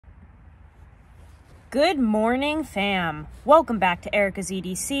Good morning, fam. Welcome back to Erica's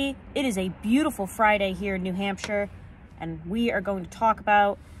EDC. It is a beautiful Friday here in New Hampshire, and we are going to talk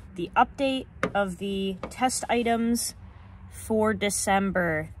about the update of the test items for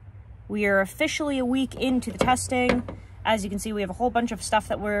December. We are officially a week into the testing. As you can see, we have a whole bunch of stuff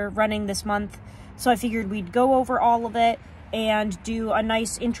that we're running this month, so I figured we'd go over all of it and do a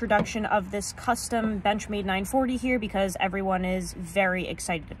nice introduction of this custom Benchmade 940 here because everyone is very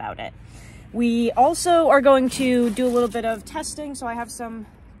excited about it. We also are going to do a little bit of testing, so I have some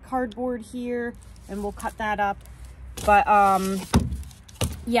cardboard here and we'll cut that up. But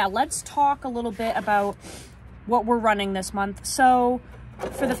yeah, let's talk a little bit about what we're running this month. So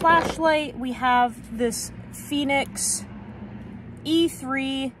for the flashlight, we have this Phoenix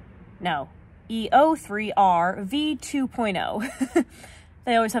E03R V2.0.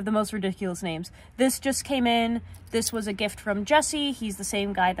 They always have the most ridiculous names. This just came in. This was a gift from Jesse. He's the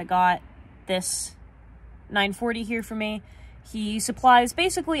same guy that got this 940 here for me. He supplies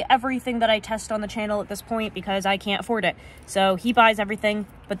basically everything that I test on the channel at this point because I can't afford it. So he buys everything,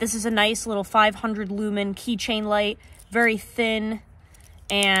 but this is a nice little 500 lumen keychain light, very thin,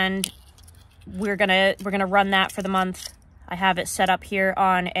 and we're gonna run that for the month. I have it set up here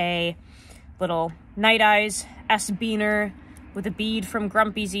on a little Night Eyes S-Beaner with a bead from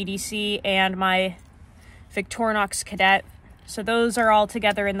Grumpy's EDC and my Victorinox Cadet. So those are all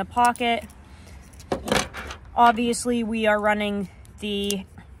together in the pocket. Obviously, we are running the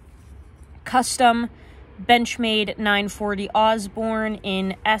custom Benchmade 940 Osborne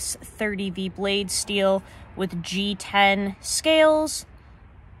in S30V blade steel with G10 scales,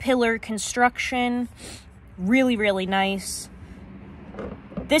 pillar construction, really, really nice.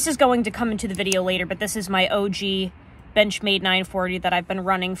 This is going to come into the video later, but this is my OG Benchmade 940 that I've been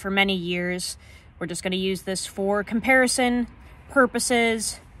running for many years. We're just going to use this for comparison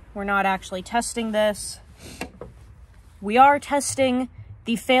purposes. We're not actually testing this. We are testing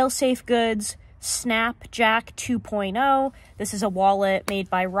the Failsafe Goods Snapjack 2.0. This is a wallet made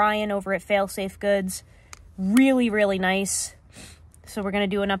by Ryan over at Failsafe Goods. Really, really nice. So we're going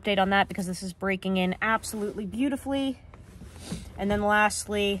to do an update on that because this is breaking in absolutely beautifully. And then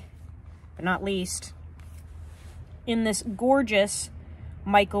lastly, but not least, in this gorgeous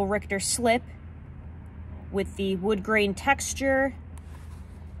Michael Richter slip with the wood grain texture,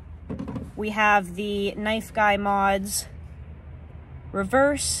 we have the Knife Guy Mods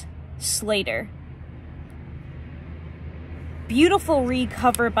Reverse Slater. Beautiful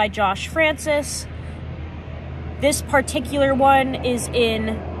recover by Josh Francis. This particular one is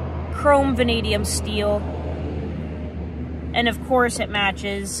in chrome vanadium steel. And of course it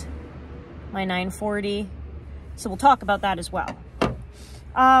matches my 940. So we'll talk about that as well.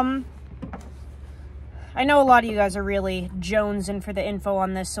 I know a lot of you guys are really jonesing for the info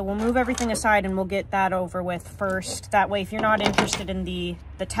on this, so we'll move everything aside and we'll get that over with first. That way, if you're not interested in the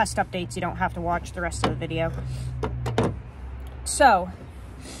test updates, you don't have to watch the rest of the video. So,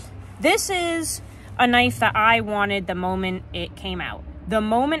 this is a knife that I wanted the moment it came out. The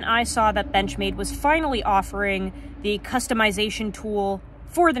moment I saw that Benchmade was finally offering the customization tool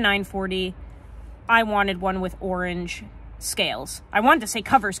for the 940, I wanted one with orange scales. I wanted to say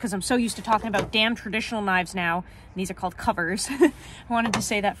covers because I'm so used to talking about damn traditional knives now. And these are called covers. I wanted to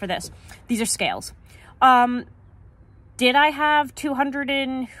say that for this. These are scales. Did I have 200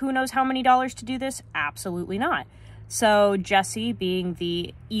 and who knows how many dollars to do this? Absolutely not. So Jesse, being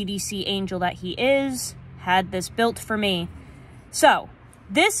the EDC angel that he is, had this built for me. So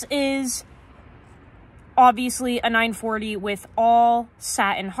this is obviously a 940 with all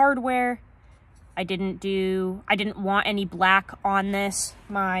satin hardware. I didn't want any black on this.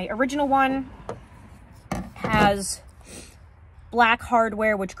 My original one has black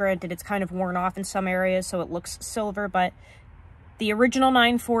hardware, which granted it's kind of worn off in some areas, so it looks silver, but the original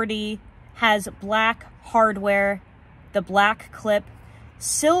 940 has black hardware, the black clip,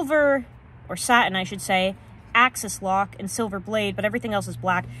 silver, or satin, I should say, axis lock, and silver blade, but everything else is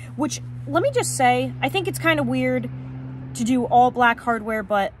black, which, let me just say, I think it's kind of weird to do all black hardware,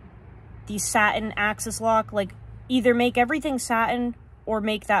 but the satin axis lock, like, either make everything satin or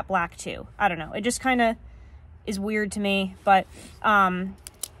make that black too. I don't know. It just kind of is weird to me, but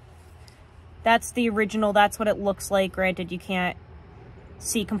that's the original. That's what it looks like. Granted, you can't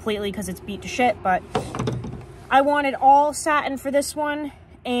see completely because it's beat to shit, but I wanted all satin for this one,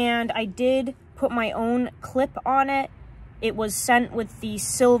 and I did put my own clip on it. It was sent with the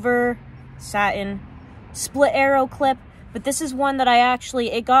silver satin split arrow clip. But this is one that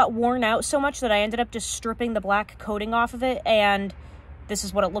it got worn out so much that I ended up just stripping the black coating off of it, and this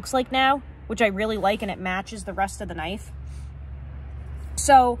is what it looks like now, which I really like, and it matches the rest of the knife.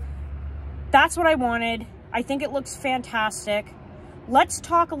 So that's what I wanted. I think it looks fantastic. Let's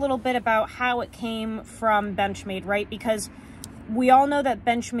talk a little bit about how it came from Benchmade, right? Because we all know that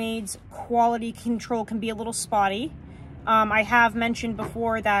Benchmade's quality control can be a little spotty. I have mentioned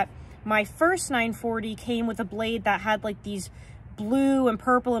before that my first 940 came with a blade that had like these blue and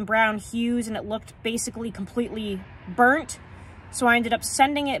purple and brown hues, and it looked basically completely burnt. So I ended up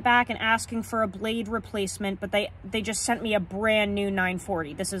sending it back and asking for a blade replacement, but they just sent me a brand new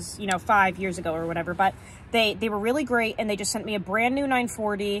 940. This is, you know, 5 years ago or whatever, but they were really great, and they just sent me a brand new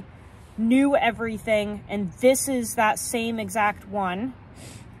 940, new everything, and this is that same exact one.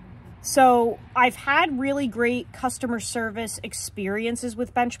 So I've had really great customer service experiences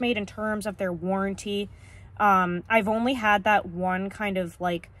with Benchmade in terms of their warranty. I've only had that one kind of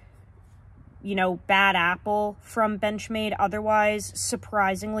like, you know, bad apple from Benchmade. Otherwise,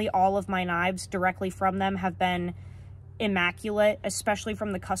 surprisingly, all of my knives directly from them have been immaculate, especially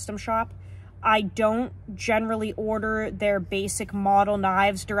from the custom shop. I don't generally order their basic model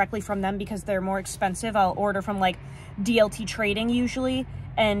knives directly from them because they're more expensive. I'll order from like DLT Trading usually,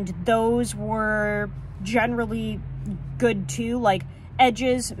 and those were generally good too. Like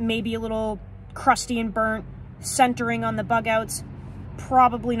edges, maybe a little crusty and burnt, centering on the bug outs,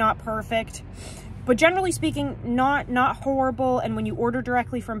 probably not perfect, but generally speaking, not horrible. And when you order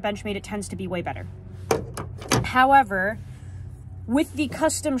directly from Benchmade, it tends to be way better. However, with the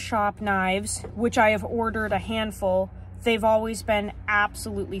custom shop knives, which I have ordered a handful, they've always been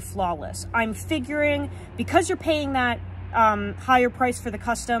absolutely flawless. I'm figuring because you're paying that higher price for the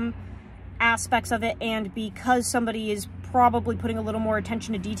custom aspects of it, and because somebody is probably putting a little more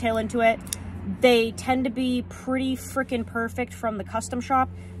attention to detail into it, they tend to be pretty freaking perfect from the custom shop.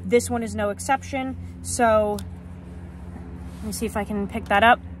 This one is no exception. So let me see if I can pick that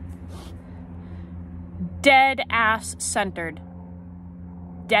up. Dead ass centered.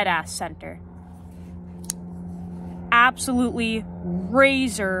 Dead ass center. Absolutely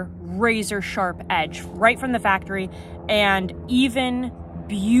razor sharp edge right from the factory, and even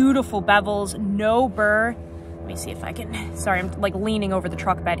beautiful bevels, no burr. Let me see if I can, sorry, I'm like leaning over the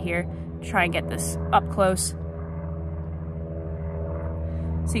truck bed here. Try and get this up close.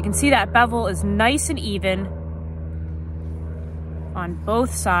 So you can see that bevel is nice and even on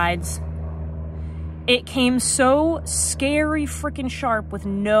both sides. It came so scary freaking sharp with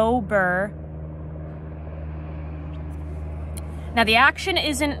no burr. Now the action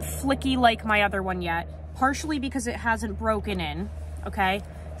isn't flicky like my other one yet, partially because it hasn't broken in, okay?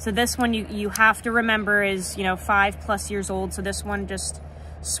 So this one you have to remember is, you know, 5+ years old, so this one just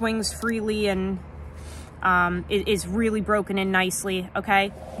swings freely and is really broken in nicely,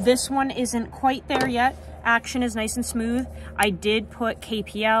 okay? This one isn't quite there yet. Action is nice and smooth. I did put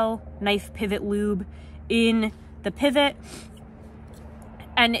KPL knife pivot lube in the pivot,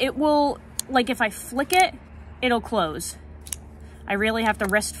 and it will, like if I flick it, it'll close. I really have to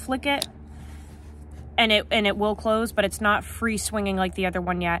wrist flick it, and it will close, but it's not free swinging like the other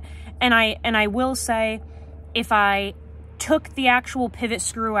one yet. And I will say, if I took the actual pivot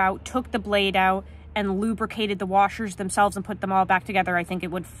screw out, took the blade out, and lubricated the washers themselves and put them all back together, I think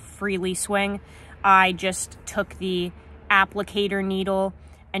it would freely swing. I just took the applicator needle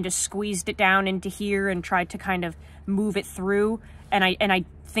and just squeezed it down into here and tried to kind of move it through. And I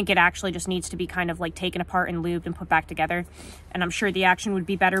think it actually just needs to be kind of like taken apart and lubed and put back together. And I'm sure the action would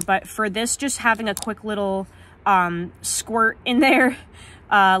be better. But for this, just having a quick little squirt in there,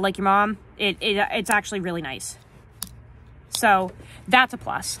 like your mom, it's actually really nice. So that's a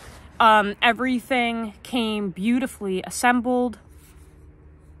plus. Everything came beautifully assembled.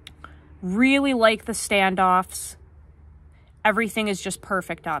 Really like the standoffs. Everything is just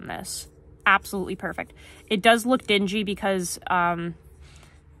perfect on this. Absolutely perfect. It does look dingy because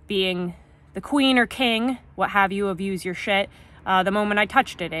being the queen or king, what have you, of use your shit, the moment I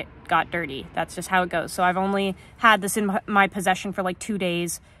touched it, it got dirty. That's just how it goes. So I've only had this in my possession for like 2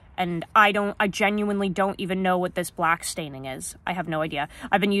 days. And I genuinely don't even know what this black staining is. I have no idea.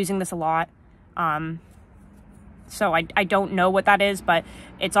 I've been using this a lot. So I don't know what that is, but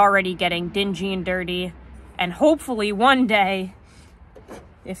it's already getting dingy and dirty. And hopefully one day,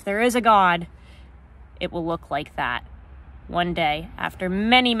 if there is a God, it will look like that. One day, after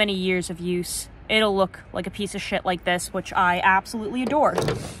many, many years of use, it'll look like a piece of shit like this, which I absolutely adore.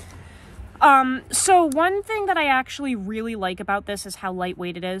 So one thing that I actually really like about this is how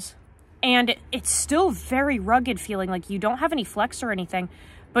lightweight it is. And it's still very rugged feeling, like you don't have any flex or anything,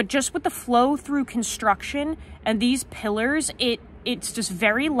 but just with the flow through construction and these pillars, it's just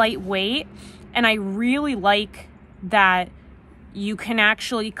very lightweight. And I really like that you can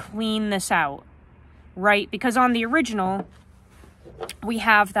actually clean this out, right? Because on the original, we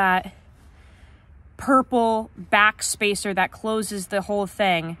have that purple back spacer that closes the whole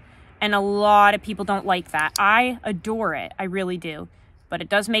thing. And a lot of people don't like that. I adore it. I really do. But it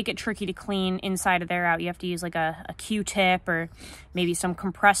does make it tricky to clean inside of there out. You have to use like a Q-tip or maybe some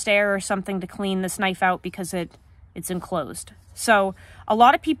compressed air or something to clean this knife out because it's enclosed. So a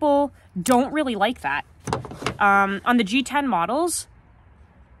lot of people don't really like that. On the G10 models,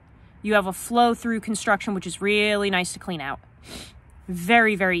 you have a flow-through construction, which is really nice to clean out.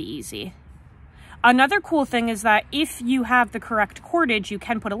 Very, very easy. Another cool thing is that if you have the correct cordage, you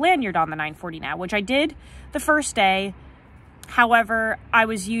can put a lanyard on the 940 now, which I did the first day. However, I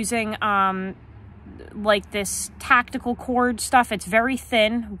was using like this tactical cord stuff. It's very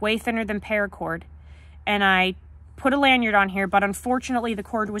thin, way thinner than paracord. And I put a lanyard on here, but unfortunately the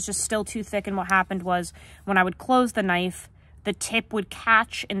cord was just still too thick. And what happened was when I would close the knife, the tip would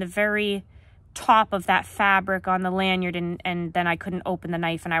catch in the very top of that fabric on the lanyard, and then I couldn't open the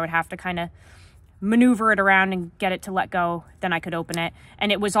knife, and I would have to kind of maneuver it around and get it to let go. Then I could open it.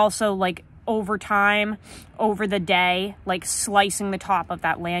 And it was also like over time, over the day, like slicing the top of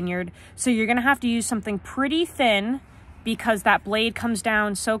that lanyard. So you're going to have to use something pretty thin because that blade comes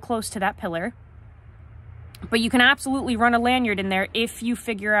down so close to that pillar. But you can absolutely run a lanyard in there if you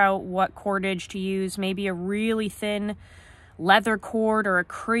figure out what cordage to use. Maybe a really thin leather cord or a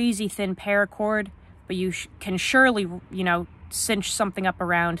crazy thin paracord. But you can surely, you know, cinch something up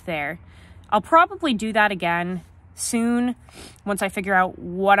around there. I'll probably do that again soon once I figure out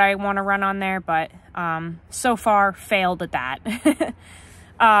what I want to run on there. But so far, failed at that.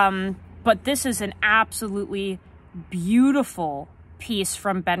 But this is an absolutely beautiful piece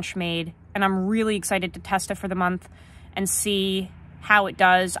from Benchmade. And I'm really excited to test it for the month and see how it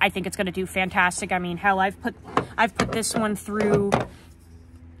does. I think it's going to do fantastic. I mean, hell, I've put this one through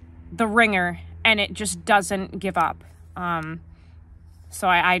the ringer and it just doesn't give up. So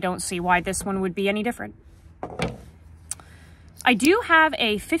I don't see why this one would be any different. I do have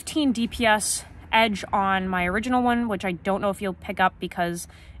a 15 DPS edge on my original one, which I don't know if you'll pick up because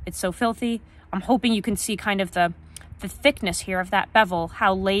it's so filthy. I'm hoping you can see kind of the thickness here of that bevel,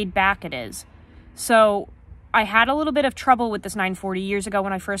 how laid back it is. So I had a little bit of trouble with this 940 years ago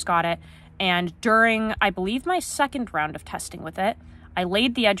when I first got it. And during, I believe, my second round of testing with it, I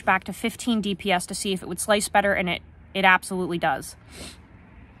laid the edge back to 15 DPS to see if it would slice better, and it absolutely does.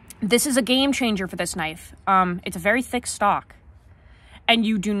 This is a game changer for this knife. It's a very thick stock, and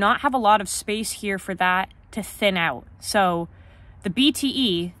you do not have a lot of space here for that to thin out. So the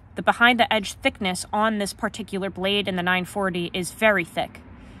BTE, the behind the edge thickness on this particular blade in the 940 is very thick.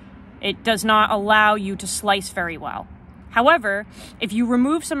 It does not allow you to slice very well. However, if you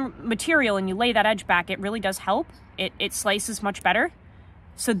remove some material and you lay that edge back, it really does help. It slices much better.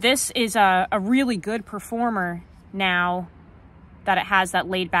 So this is a really good performer now that it has that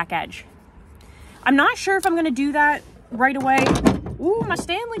laid back edge. I'm not sure if I'm going to do that right away. Ooh, my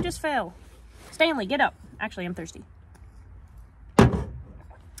Stanley just fell. Stanley, get up. Actually, I'm thirsty.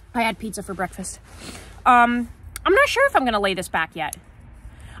 I had pizza for breakfast. I'm not sure if I'm going to lay this back yet.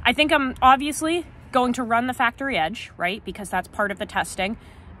 I think I'm obviously going to run the factory edge, right? Because that's part of the testing.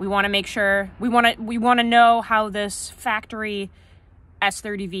 We want to make sure, we want to know how this factory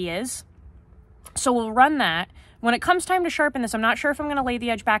S30V is. So we'll run that. When it comes time to sharpen this, I'm not sure if I'm going to lay the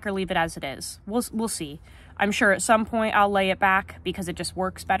edge back or leave it as it is. We'll see. I'm sure at some point I'll lay it back because it just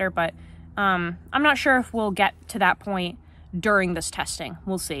works better, but I'm not sure if we'll get to that point during this testing.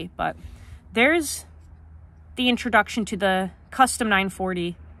 We'll see. But there's the introduction to the custom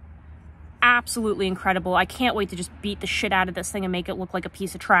 940. Absolutely incredible. I can't wait to just beat the shit out of this thing and make it look like a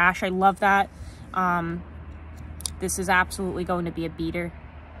piece of trash. I love that. This is absolutely going to be a beater.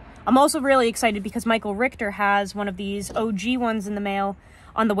 I'm also really excited because Michael Richter has one of these OG ones in the mail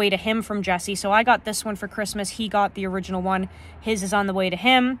on the way to him from Jesse. So I got this one for Christmas. He got the original one. His is on the way to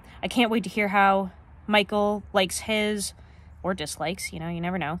him. I can't wait to hear how Michael likes his or dislikes. You know, you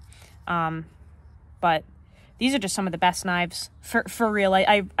never know. But these are just some of the best knives for real.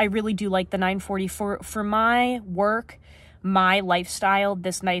 I really do like the 940 for my work, my lifestyle.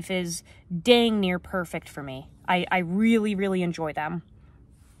 This knife is dang near perfect for me. I really, really enjoy them.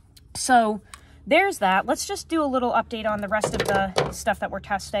 So there's that. Let's just do a little update on the rest of the stuff that we're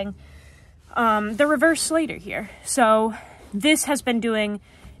testing. The reverse slater here. So this has been doing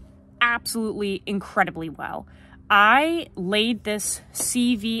absolutely incredibly well. I laid this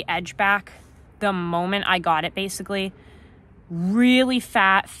CV edge back the moment I got it, basically. Really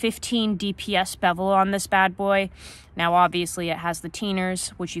fat 15 DPS bevel on this bad boy. Now, obviously, it has the Teeners,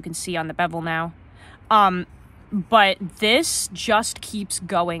 which you can see on the bevel now. But this just keeps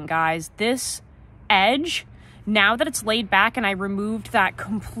going, guys. This edge Now that it's laid back and I removed that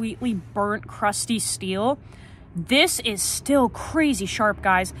completely burnt, crusty steel, this is still crazy sharp,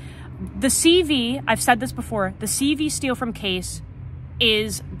 guys. The CV, I've said this before, the CV steel from Case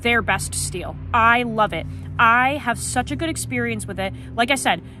is their best steel. I love it. I have such a good experience with it. Like I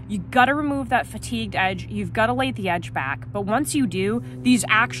said, you gotta remove that fatigued edge. You've gotta lay the edge back. But once you do, these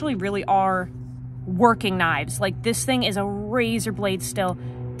actually really are working knives. Like, this thing is a razor blade still.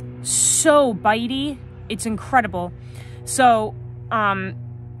 So bitey. It's incredible. So,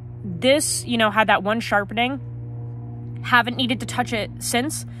 this, you know, had that one sharpening. Haven't needed to touch it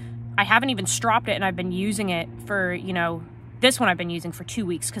since. I haven't even stropped it, and I've been using it for, you know, this one I've been using for 2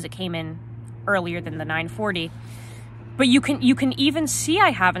 weeks because it came in earlier than the 940. But you can even see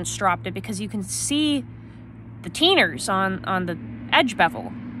I haven't stropped it because you can see the teeners on the edge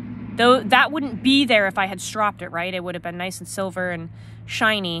bevel. Though that wouldn't be there if I had stropped it, right? It would have been nice and silver and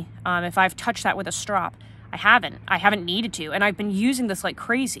shiny if I've touched that with a strop. I haven't needed to, and I've been using this like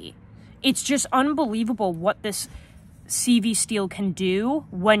crazy. It's just unbelievable what this CV steel can do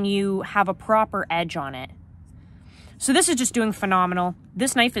when you have a proper edge on it. So this is just doing phenomenal.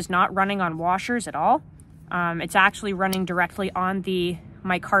 This knife is not running on washers at all. It's actually running directly on the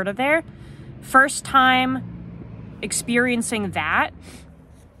micarta there. First time experiencing that.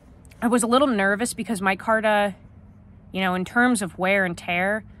 I was a little nervous because micarta, you know, in terms of wear and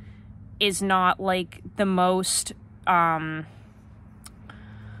tear, is not like the most, I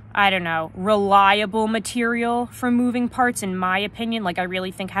don't know, reliable material for moving parts, in my opinion. Like, I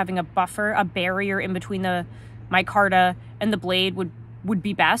really think having a buffer, a barrier in between the micarta and the blade would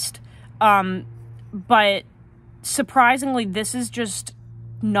be best. But surprisingly, this is just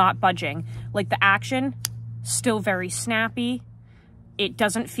not budging. Like, the action, still very snappy. It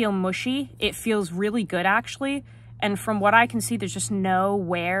doesn't feel mushy. It feels really good, actually. And from what I can see, there's just no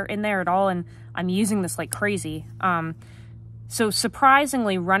wear in there at all. And I'm using this like crazy. So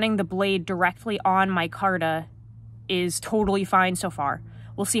surprisingly, running the blade directly on micarta is totally fine so far.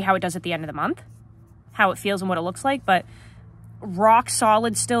 We'll see how it does at the end of the month, how it feels and what it looks like. But rock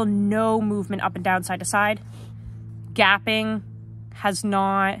solid still, no movement up and down, side to side. Gapping has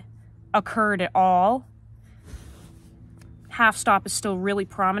not occurred at all. Half stop is still really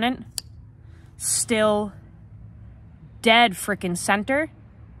prominent. Still dead frickin' center.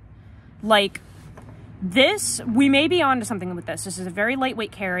 Like, this, we may be onto something with this. This is a very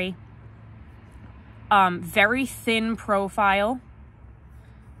lightweight carry. Very thin profile.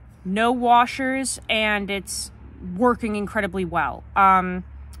 No washers, and it's working incredibly well.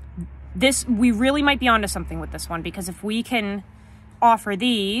 We really might be onto something with this one, because if we can offer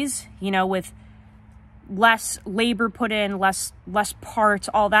these, you know, with less labor put in, less parts,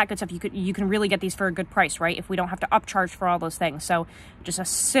 all that good stuff, you can really get these for a good price, right? If we don't have to upcharge for all those things. So just a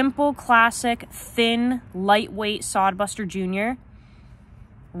simple, classic, thin, lightweight Sodbuster Junior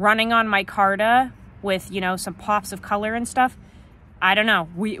running on micarta with, you know, some pops of color and stuff. I don't know.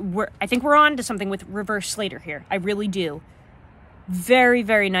 I think we're on to something with reverse Slater here. I really do. Very,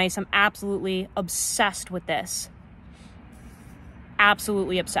 very nice. I'm absolutely obsessed with this.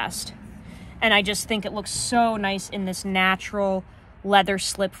 Absolutely obsessed. And I just think it looks so nice in this natural leather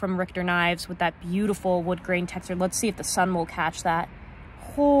slip from Richter Knives with that beautiful wood grain texture. Let's see if the sun will catch that.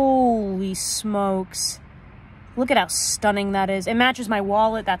 Holy smokes. Look at how stunning that is. It matches my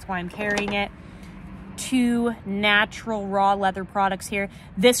wallet. That's why I'm carrying it. 2 natural raw leather products here.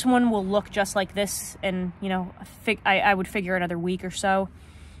 This one will look just like this in, you know, I would figure another week or so.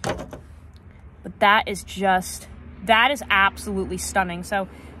 But that is absolutely stunning. So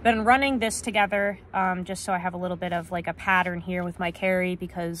been running this together just so I have a little bit of like a pattern here with my carry,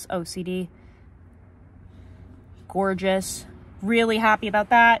 because OCD. Gorgeous. Really happy about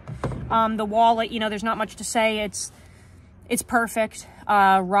that. The wallet, you know, there's not much to say. It's perfect.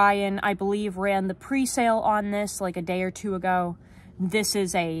 Ryan, I believe, ran the pre-sale on this like a day or 2 ago. This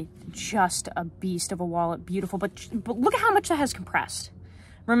is just a beast of a wallet. Beautiful, but look at how much that has compressed.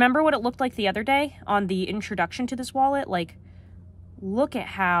 Remember what it looked like the other day on the introduction to this wallet? Like, look at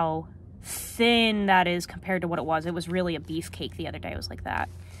how thin that is compared to what it was. It was really a beefcake the other day. It was like that.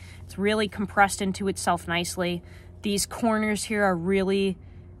 It's really compressed into itself nicely. These corners here are really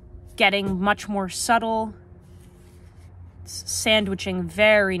getting much more subtle. It's sandwiching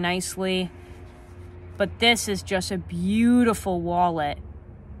very nicely. But this is just a beautiful wallet.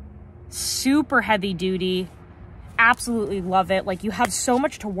 Super heavy duty. Absolutely love it. Like, you have so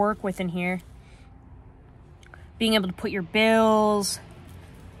much to work with in here. Being able to put your bills,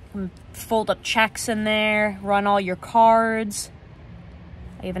 fold up checks in there, run all your cards.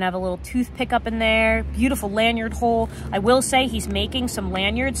 I even have a little toothpick up in there. Beautiful lanyard hole. I will say he's making some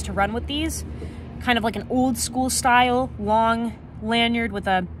lanyards to run with these. kind of like an old school style long lanyard with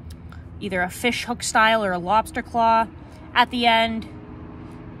either a fish hook style or a lobster claw at the end.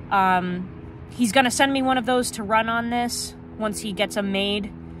 He's gonna send me one of those to run on this once he gets them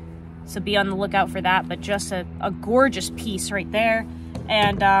made, so be on the lookout for that. But just a gorgeous piece right there.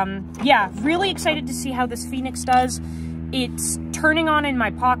 And yeah, really excited to see how this Phoenix does. It's turning on in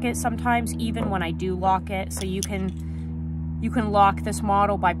my pocket sometimes, even when I do lock it. So you can lock this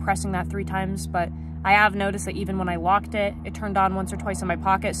model by pressing that 3 times, but I have noticed that even when I locked it, it turned on once or twice in my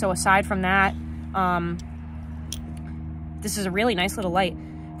pocket. So aside from that, this is a really nice little light.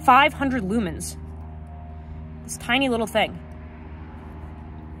 500 lumens. This tiny little thing.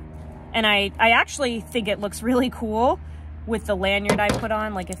 And I actually think it looks really cool with the lanyard I put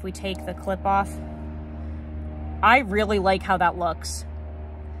on. Like if we take the clip off, I really like how that looks.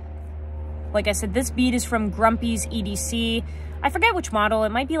 Like I said, this bead is from Grumpy's EDC. I forget which model. It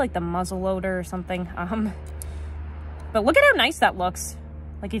might be like the muzzle loader or something. But look at how nice that looks.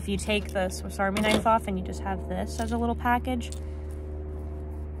 Like if you take the Swiss Army knife off and you just have this as a little package.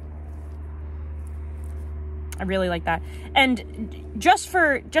 I really like that. And just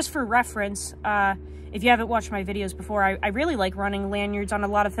for reference, if you haven't watched my videos before, I really like running lanyards on a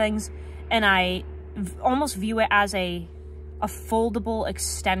lot of things, and I almost view it as a foldable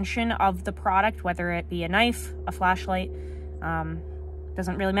extension of the product, whether it be a knife, a flashlight,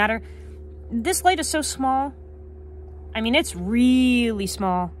 doesn't really matter. This light is so small. I mean, it's really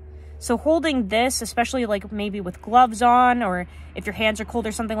small. So holding this, especially like maybe with gloves on, or if your hands are cold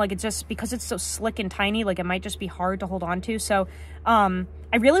or something, like, it's just because it's so slick and tiny, like it might just be hard to hold on to. So I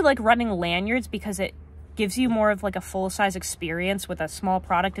really like running lanyards because it gives you more of like a full-size experience with a small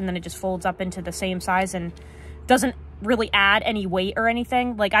product, and then it just folds up into the same size and doesn't really add any weight or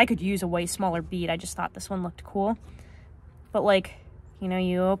anything. Like I could use a way smaller bead. I just thought this one looked cool. But like, you know,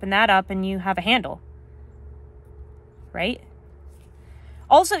 you open that up and you have a handle, right?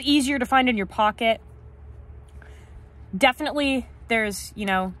 Also easier to find in your pocket. Definitely there's, you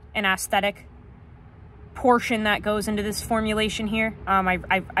know, an aesthetic portion that goes into this formulation here.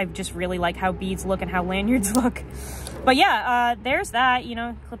 I just really like how beads look and how lanyards look. But yeah, there's that, you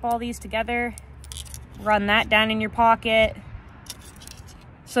know, clip all these together, run that down in your pocket.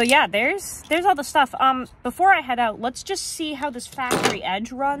 So yeah, there's all the stuff. Before I head out, let's just see how this factory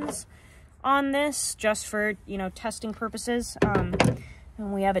edge runs on this, just for, you know, testing purposes.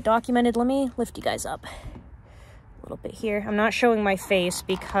 And we have it documented. Let me lift you guys up a little bit here. I'm not showing my face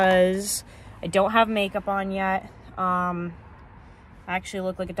because I don't have makeup on yet. I actually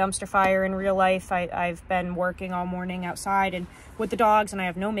look like a dumpster fire in real life. I've been working all morning outside and with the dogs, and I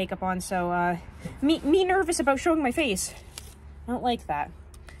have no makeup on, so me nervous about showing my face. I don't like that.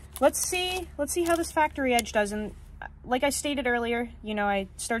 Let's see how this factory edge does. And like I stated earlier, you know, I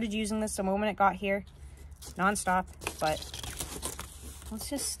started using this the moment it got here, nonstop, but let's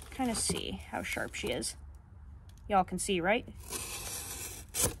just kind of see how sharp she is. Y'all can see, right?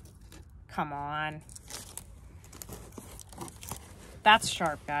 Come on. That's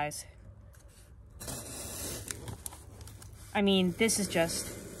sharp, guys. I mean, this is just,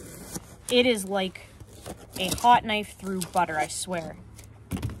 it is like a hot knife through butter, I swear.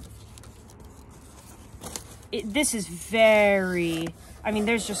 This is very, I mean,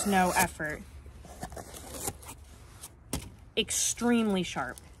 there's just no effort. Extremely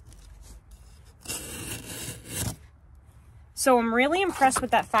sharp. So I'm really impressed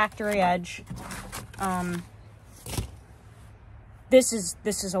with that factory edge. This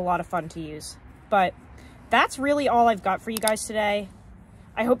is a lot of fun to use. But that's really all I've got for you guys today.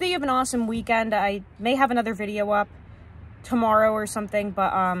 I hope that you have an awesome weekend. I may have another video up tomorrow or something,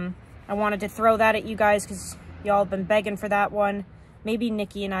 but I wanted to throw that at you guys because y'all have been begging for that one. Maybe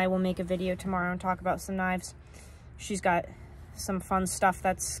Nikki and I will make a video tomorrow and talk about some knives. She's got some fun stuff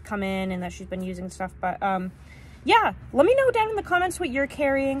that's come in and that she's been using stuff. But yeah, let me know down in the comments what you're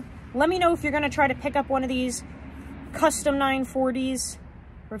carrying. Let me know if you're going to try to pick up one of these custom 940s,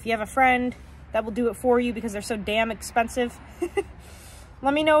 or if you have a friend that will do it for you because they're so damn expensive.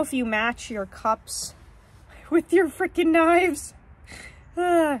 Let me know if you match your cups with your freaking knives.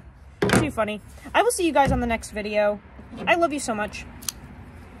 Too funny. I will see you guys on the next video. I love you so much.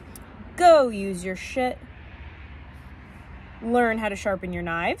 Go use your shit. Learn how to sharpen your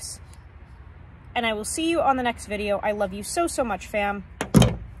knives. And I will see you on the next video. I love you so, so much, fam.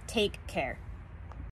 Take care.